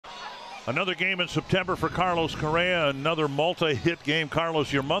Another game in September for Carlos Correa, another multi-hit game.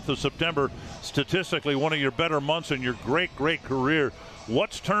 Carlos, your month of September, statistically one of your better months in your great career.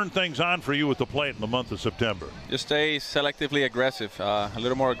 What's turned things on for you at the plate in the month of September? Just stay selectively aggressive, a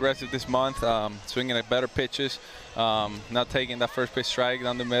little more aggressive this month, swinging at better pitches, not taking that first pitch strike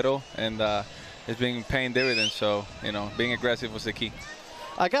down the middle, and it's been paying dividends. So, being aggressive was the key.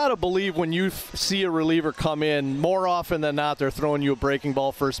 I got to believe when you see a reliever come in, more often than not, they're throwing you a breaking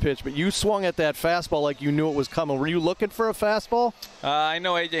ball first pitch. But you swung at that fastball like you knew it was coming. Were you looking for a fastball? I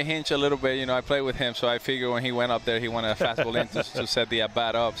know A.J. Hinch a little bit. I played with him, so I figured when he went up there, he wanted a fastball in to set the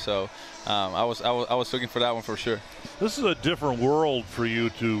at-bat up. So I was looking for that one for sure. This is a different world for you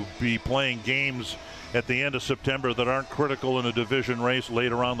to be playing games at the end of September that aren't critical in a division race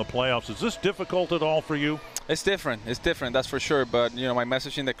later on in the playoffs. Is this difficult at all for you? It's different. It's different, that's for sure. But, my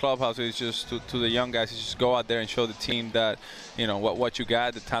message in the clubhouse is just to the young guys is just go out there and show the team that, what you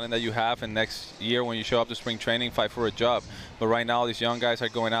got, the talent that you have, and next year when you show up to spring training, fight for a job. But right now, these young guys are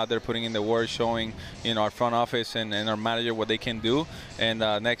going out there, putting in the work, showing, our front office and our manager what they can do. And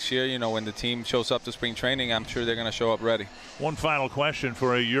next year, when the team shows up to spring training, I'm sure they're going to show up ready. One final question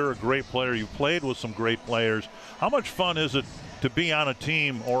for you. You're a great player. You've played with some great players. How much fun is it to be on a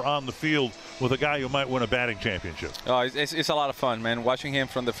team or on the field with a guy who might win a batting championship? Oh, it's a lot of fun, man. Watching him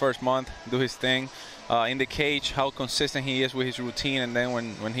from the first month do his thing in the cage, how consistent he is with his routine, and then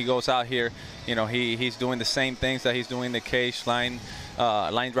when he goes out here, he's doing the same things that he's doing in the cage, line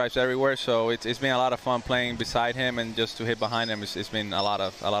drives everywhere. So it's been a lot of fun playing beside him, and just to hit behind him, it's been a lot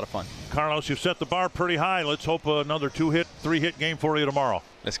of fun. Carlos, you've set the bar pretty high. Let's hope another 2-hit, 3-hit game for you tomorrow.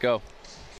 Let's go.